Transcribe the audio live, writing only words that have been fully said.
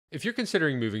If you're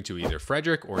considering moving to either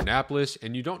Frederick or Annapolis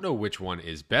and you don't know which one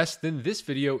is best, then this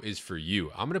video is for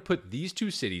you. I'm going to put these two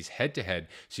cities head to head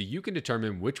so you can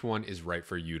determine which one is right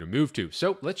for you to move to.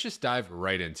 So let's just dive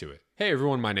right into it. Hey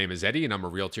everyone, my name is Eddie and I'm a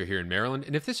realtor here in Maryland.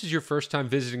 And if this is your first time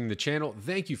visiting the channel,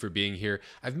 thank you for being here.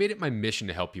 I've made it my mission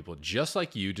to help people just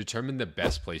like you determine the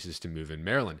best places to move in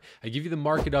Maryland. I give you the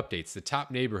market updates, the top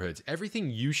neighborhoods,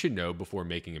 everything you should know before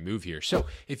making a move here. So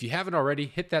if you haven't already,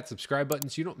 hit that subscribe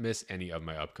button so you don't miss any of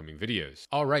my upcoming videos.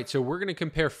 All right, so we're going to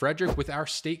compare Frederick with our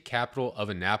state capital of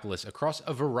Annapolis across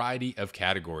a variety of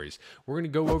categories. We're going to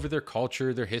go over their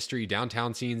culture, their history,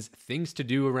 downtown scenes, things to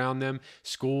do around them,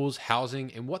 schools,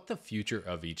 housing, and what the future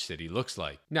of each city looks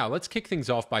like. Now, let's kick things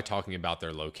off by talking about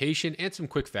their location and some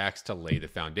quick facts to lay the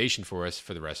foundation for us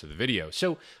for the rest of the video.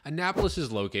 So, Annapolis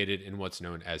is located in what's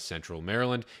known as Central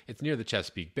Maryland. It's near the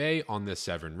Chesapeake Bay on the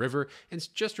Severn River, and it's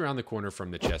just around the corner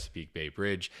from the Chesapeake Bay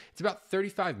Bridge. It's about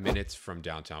 35 minutes from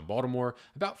downtown Baltimore,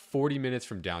 about 40 minutes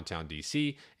from downtown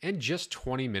DC, and just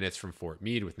 20 minutes from Fort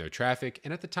Meade with no traffic.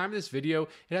 And at the time of this video,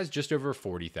 it has just over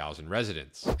 40,000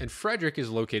 residents. And Frederick is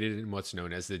located in what's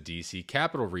known as the DC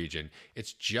Capital Region.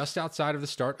 It's just outside of the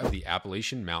start of the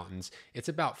Appalachian Mountains. It's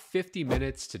about 50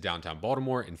 minutes to downtown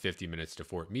Baltimore and 50 minutes to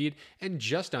Fort Meade, and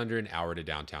just under an hour to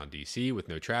downtown DC with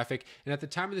no traffic. And at the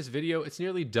time of this video, it's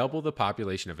nearly double the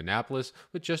population of Annapolis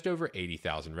with just over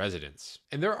 80,000 residents.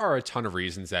 And there are a ton of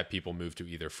reasons that people move to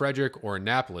either Frederick or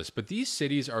Annapolis, but these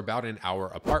cities are about an hour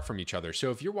apart from each other.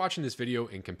 So if you're watching this video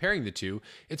and comparing the two,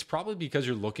 it's probably because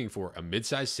you're looking for a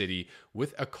mid-sized city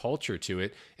with a culture to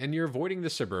it, and you're avoiding the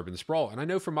suburban sprawl. And I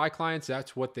know for my clients,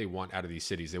 that's what they want out of these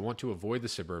cities. They want to avoid the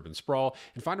suburban sprawl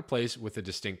and find a place with a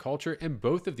distinct culture, and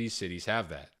both of these cities have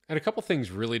that. And a couple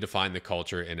things really define the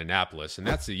culture in Annapolis, and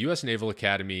that's the U.S. Naval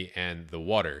Academy and the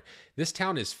water. This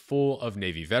town is full of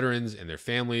Navy veterans and their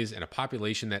families and a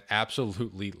population that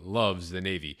absolutely loves the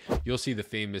Navy. You'll see the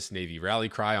famous Navy rally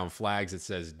cry on flags that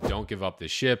says, "Don't give up the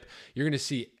ship." You're going to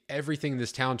see everything in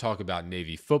this town talk about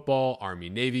Navy football,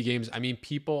 Army-Navy games. I mean,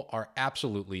 people are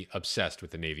absolutely obsessed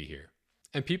with the Navy here.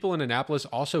 And people in Annapolis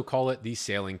also call it the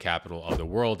sailing capital of the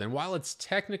world. And while it's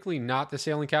technically not the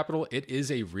sailing capital, it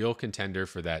is a real contender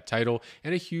for that title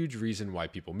and a huge reason why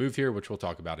people move here, which we'll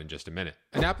talk about in just a minute.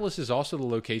 Annapolis is also the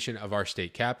location of our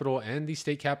state capital, and the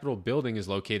state capitol building is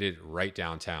located right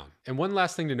downtown. And one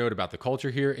last thing to note about the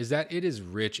culture here is that it is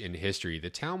rich in history. The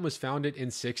town was founded in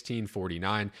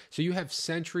 1649, so you have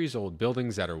centuries old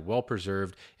buildings that are well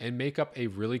preserved and make up a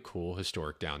really cool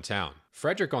historic downtown.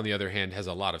 Frederick, on the other hand, has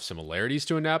a lot of similarities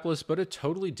to Annapolis, but a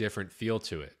totally different feel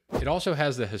to it. It also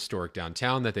has the historic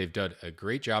downtown that they've done a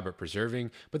great job at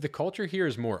preserving, but the culture here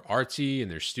is more artsy, and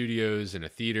there's studios and a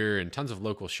theater and tons of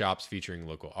local shops featuring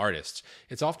local artists.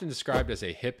 It's often described as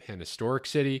a hip and historic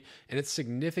city, and it's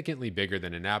significantly bigger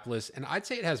than Annapolis, and I'd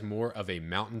say it has more of a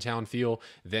mountain town feel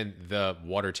than the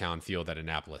water town feel that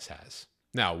Annapolis has.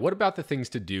 Now, what about the things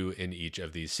to do in each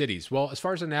of these cities? Well, as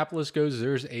far as Annapolis goes,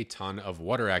 there's a ton of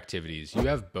water activities. You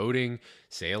have boating,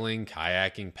 sailing,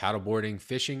 kayaking, paddleboarding,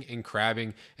 fishing, and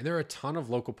crabbing, and there are a ton of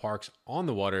local parks on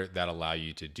the water that allow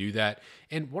you to do that.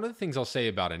 And one of the things I'll say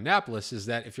about Annapolis is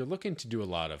that if you're looking to do a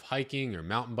lot of hiking or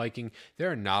mountain biking, there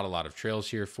are not a lot of trails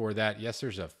here for that. Yes,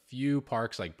 there's a few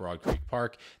parks like Broad Creek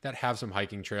Park that have some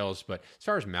hiking trails, but as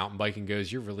far as mountain biking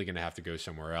goes, you're really going to have to go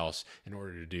somewhere else in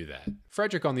order to do that.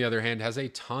 Frederick, on the other hand, has a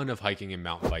ton of hiking and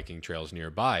mountain biking trails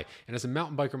nearby. And as a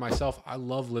mountain biker myself, I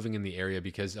love living in the area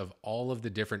because of all of the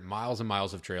different miles and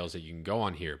miles of trails that you can go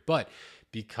on here. But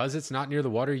because it's not near the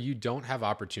water, you don't have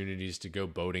opportunities to go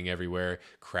boating everywhere,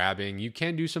 crabbing. You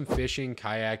can do some fishing,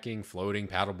 kayaking, floating,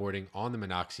 paddleboarding on the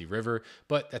Monocacy River,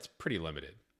 but that's pretty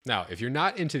limited. Now, if you're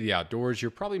not into the outdoors, you're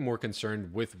probably more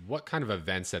concerned with what kind of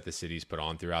events that the cities put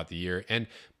on throughout the year. And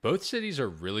both cities are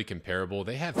really comparable.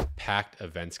 They have packed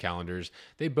events calendars.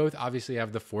 They both obviously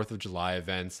have the 4th of July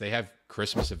events. They have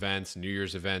Christmas events, New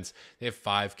Year's events. They have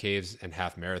 5Ks and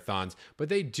half marathons, but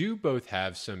they do both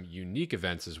have some unique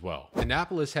events as well.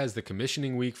 Annapolis has the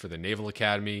commissioning week for the Naval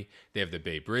Academy. They have the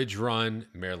Bay Bridge Run,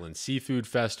 Maryland Seafood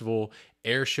Festival,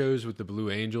 air shows with the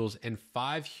Blue Angels, and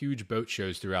 5 huge boat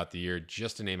shows throughout the year,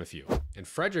 just to name a few. And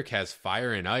Frederick has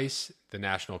Fire and Ice, the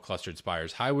National Clustered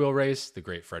Spires High Wheel Race, the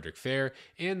Great Frederick Fair,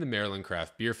 and the Maryland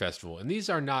Craft Beer Festival. And these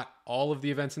are not all of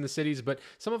the events in the cities, but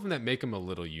some of them that make them a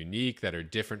little unique, that are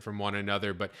different from one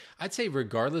another. But I'd say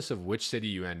regardless of which city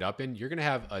you end up in, you're going to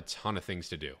have a ton of things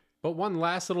to do. But one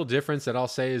last little difference that I'll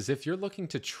say is if you're looking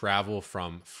to travel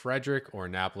from Frederick or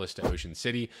Annapolis to Ocean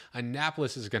City,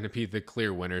 Annapolis is going to be the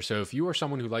clear winner. So if you are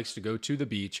someone who likes to go to the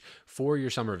beach for your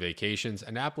summer vacations,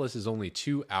 Annapolis is only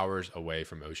 2 hours away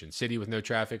from Ocean City with no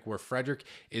traffic, where Frederick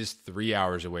is 3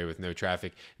 hours away with no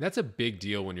traffic. And that's a big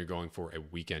deal when you're going for a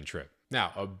weekend trip.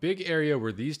 Now, a big area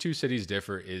where these two cities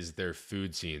differ is their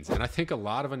food scenes. And I think a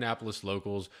lot of Annapolis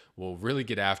locals will really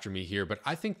get after me here, but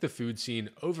I think the food scene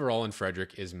overall in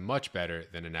Frederick is much better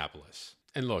than Annapolis.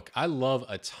 And look, I love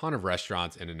a ton of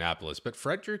restaurants in Annapolis, but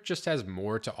Frederick just has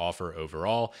more to offer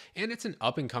overall, and it's an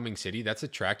up-and-coming city that's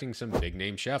attracting some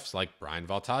big-name chefs like Brian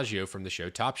Valtaggio from the show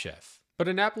Top Chef. But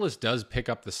Annapolis does pick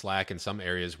up the slack in some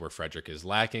areas where Frederick is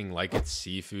lacking, like its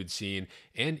seafood scene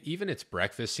and even its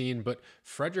breakfast scene. But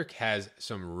Frederick has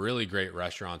some really great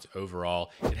restaurants overall.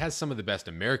 It has some of the best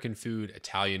American food,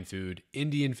 Italian food,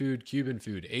 Indian food, Cuban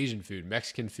food, Asian food,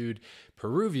 Mexican food,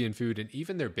 Peruvian food, and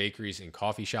even their bakeries and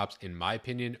coffee shops, in my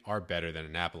opinion, are better than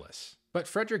Annapolis. But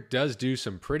Frederick does do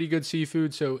some pretty good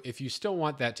seafood, so if you still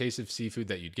want that taste of seafood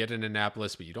that you'd get in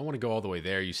Annapolis, but you don't want to go all the way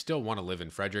there, you still want to live in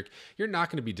Frederick, you're not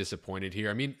going to be disappointed here.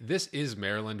 I mean, this is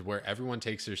Maryland, where everyone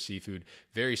takes their seafood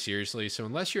very seriously, so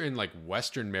unless you're in like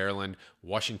Western Maryland,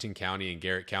 Washington County, and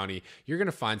Garrett County, you're going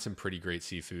to find some pretty great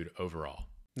seafood overall.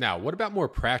 Now, what about more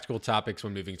practical topics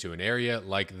when moving to an area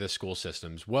like the school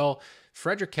systems? Well,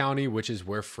 Frederick County, which is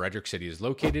where Frederick City is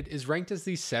located, is ranked as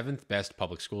the 7th best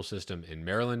public school system in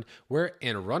Maryland, where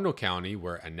Anne Arundel County,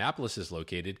 where Annapolis is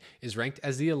located, is ranked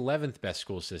as the 11th best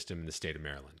school system in the state of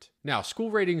Maryland. Now, school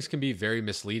ratings can be very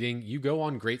misleading. You go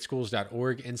on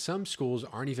greatschools.org and some schools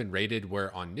aren't even rated,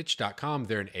 where on niche.com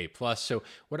they're an A+. So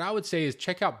what I would say is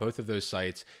check out both of those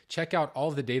sites, check out all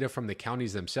of the data from the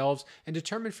counties themselves, and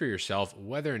determine for yourself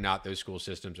whether or not those school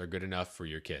systems are good enough for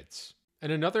your kids.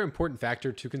 And another important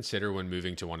factor to consider when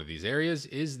moving to one of these areas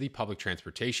is the public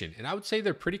transportation. And I would say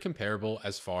they're pretty comparable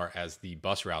as far as the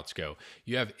bus routes go.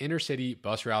 You have intercity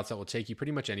bus routes that will take you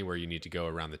pretty much anywhere you need to go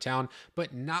around the town,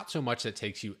 but not so much that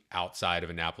takes you outside of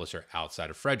Annapolis or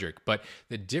outside of Frederick. But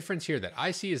the difference here that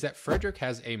I see is that Frederick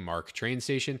has a MARC train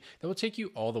station that will take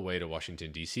you all the way to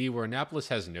Washington, D.C., where Annapolis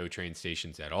has no train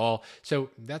stations at all. So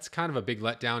that's kind of a big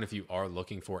letdown if you are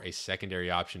looking for a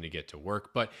secondary option to get to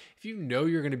work. But if you know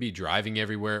you're going to be driving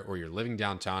everywhere, or you're living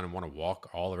downtown and want to walk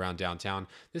all around downtown,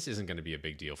 this isn't going to be a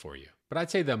big deal for you. But I'd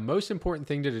say the most important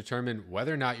thing to determine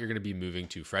whether or not you're going to be moving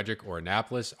to Frederick or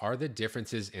Annapolis are the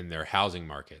differences in their housing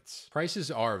markets.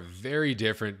 Prices are very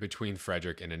different between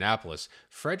Frederick and Annapolis.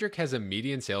 Frederick has a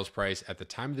median sales price at the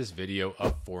time of this video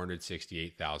of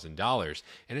 $468,000,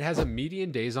 and it has a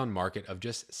median days on market of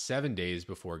just 7 days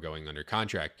before going under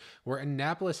contract, where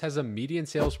Annapolis has a median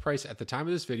sales price at the time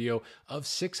of this video of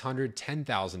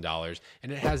 $610,000,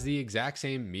 and it has the exact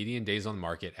same median days on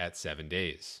market at 7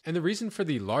 days. And the reason for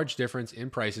the large difference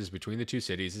in prices between the two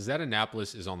cities is that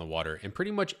Annapolis is on the water, and pretty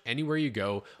much anywhere you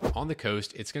go on the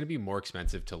coast, it's going to be more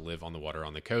expensive to live on the water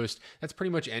on the coast. That's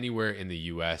pretty much anywhere in the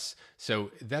US.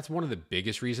 So that's one of the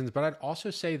biggest reasons. But I'd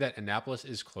also say that Annapolis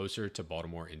is closer to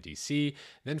Baltimore and DC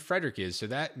than Frederick is, so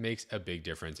that makes a big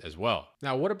difference as well.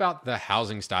 Now, what about the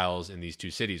housing styles in these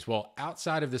two cities? Well,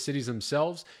 outside of the cities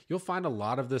themselves, you'll find a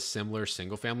lot of the similar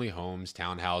single-family homes,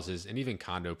 townhouses, and even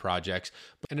condo projects.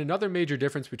 And another major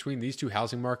difference between these two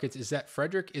housing markets is that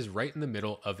Frederick is right in the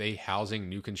middle of a housing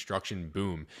new construction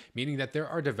boom, meaning that there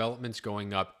are developments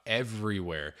going up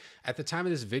everywhere. At the time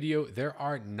of this video, there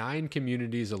are 9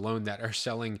 communities alone that are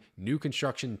selling new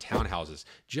construction townhouses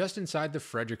just inside the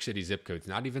Frederick City zip codes,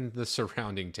 not even the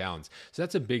surrounding towns. So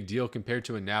that's a big deal compared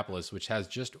to Annapolis, which has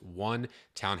just 1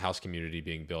 townhouse community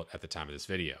being built at the time of this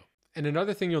video. And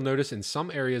another thing you'll notice in some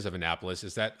areas of Annapolis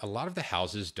is that a lot of the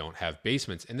houses don't have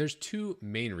basements, and there's 2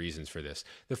 main reasons for this.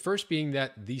 The first being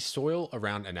that the soil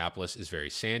around Annapolis is very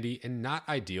sandy and not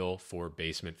ideal for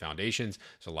basement foundations.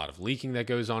 There's a lot of leaking that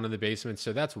goes on in the basement,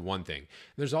 so that's one thing.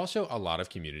 There's also a lot of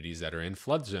communities that are in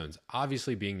flood zones.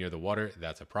 Obviously, being near the water,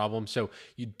 that's a problem. So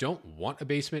you don't want a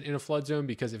basement in a flood zone,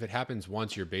 because if it happens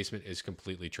once, your basement is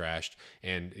completely trashed,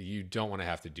 and you don't want to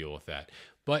have to deal with that.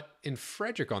 But in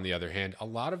Frederick, on the other hand, a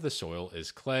lot of the soil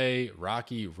is clay,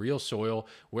 rocky, real soil,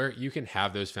 where you can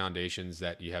have those foundations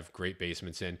that you have great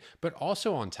basements in. But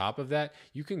also on top of that,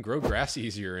 you can grow grass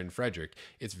easier in Frederick.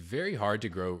 It's very hard to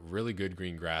grow really good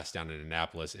green grass down in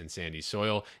Annapolis in sandy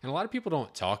soil, and a lot of people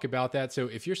don't talk about that. So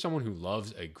if you're someone who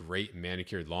loves a great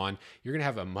manicured lawn, you're going to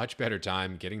have a much better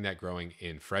time getting that growing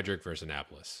in Frederick versus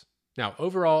Annapolis. Now,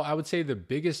 overall, I would say the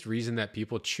biggest reason that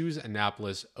people choose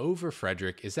Annapolis over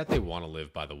Frederick is that they want to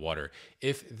live by the water.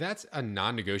 If that's a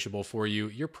non-negotiable for you,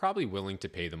 you're probably willing to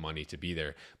pay the money to be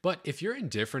there. But if you're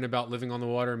indifferent about living on the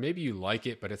water, maybe you like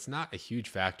it, but it's not a huge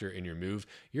factor in your move,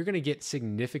 you're going to get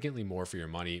significantly more for your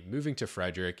money moving to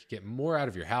Frederick, get more out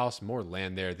of your house, more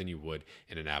land there than you would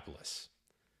in Annapolis.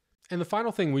 And the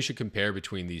final thing we should compare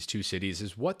between these two cities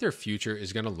is what their future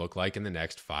is going to look like in the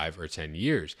next 5 or 10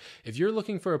 years. If you're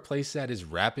looking for a place that is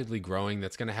rapidly growing,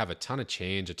 that's going to have a ton of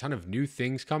change, a ton of new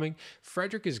things coming,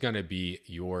 Frederick is going to be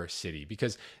your city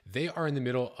because they are in the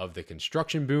middle of the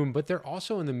construction boom, but they're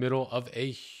also in the middle of a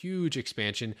huge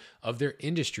expansion of their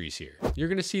industries here. You're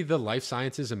going to see the life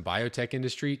sciences and biotech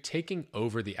industry taking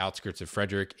over the outskirts of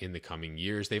Frederick in the coming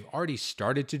years. They've already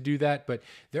started to do that, but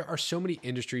there are so many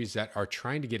industries that are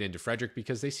trying to get into Frederick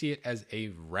because they see it as a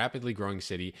rapidly growing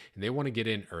city and they want to get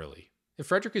in early. And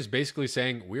Frederick is basically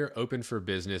saying, we're open for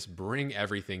business, bring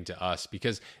everything to us,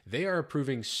 because they are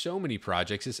approving so many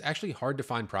projects. It's actually hard to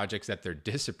find projects that they're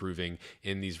disapproving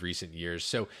in these recent years.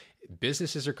 So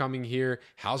businesses are coming here,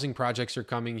 housing projects are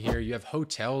coming here. You have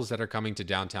hotels that are coming to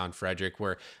downtown Frederick,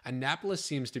 where Annapolis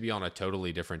seems to be on a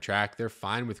totally different track. They're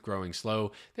fine with growing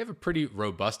slow. They have a pretty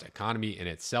robust economy in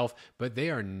itself, but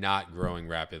they are not growing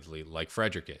rapidly like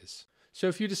Frederick is. So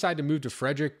if you decide to move to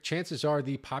Frederick, chances are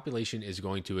the population is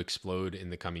going to explode in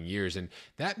the coming years. And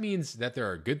that means that there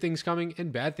are good things coming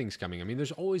and bad things coming. I mean,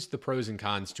 there's always the pros and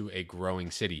cons to a growing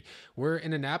city. Where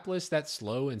in Annapolis, that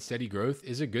slow and steady growth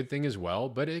is a good thing as well,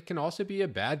 but it can also be a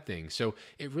bad thing. So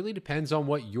it really depends on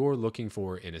what you're looking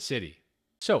for in a city.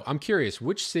 So I'm curious,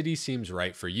 which city seems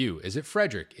right for you? Is it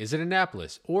Frederick? Is it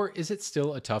Annapolis? Or is it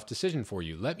still a tough decision for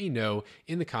you? Let me know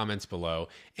in the comments below.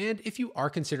 And if you are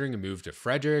considering a move to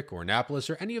Frederick or Annapolis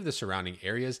or any of the surrounding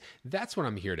areas, that's what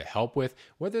I'm here to help with.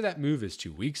 Whether that move is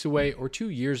 2 weeks away or 2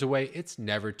 years away, it's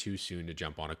never too soon to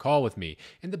jump on a call with me.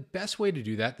 And the best way to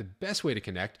do that, the best way to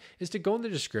connect, is to go in the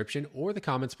description or the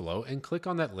comments below and click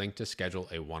on that link to schedule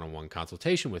a one-on-one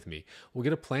consultation with me. We'll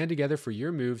get a plan together for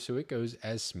your move so it goes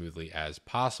as smoothly as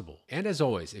possible. And as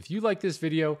always, if you like this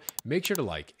video, make sure to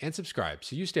like and subscribe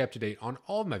so you stay up to date on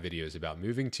all of my videos about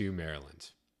moving to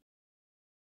Maryland.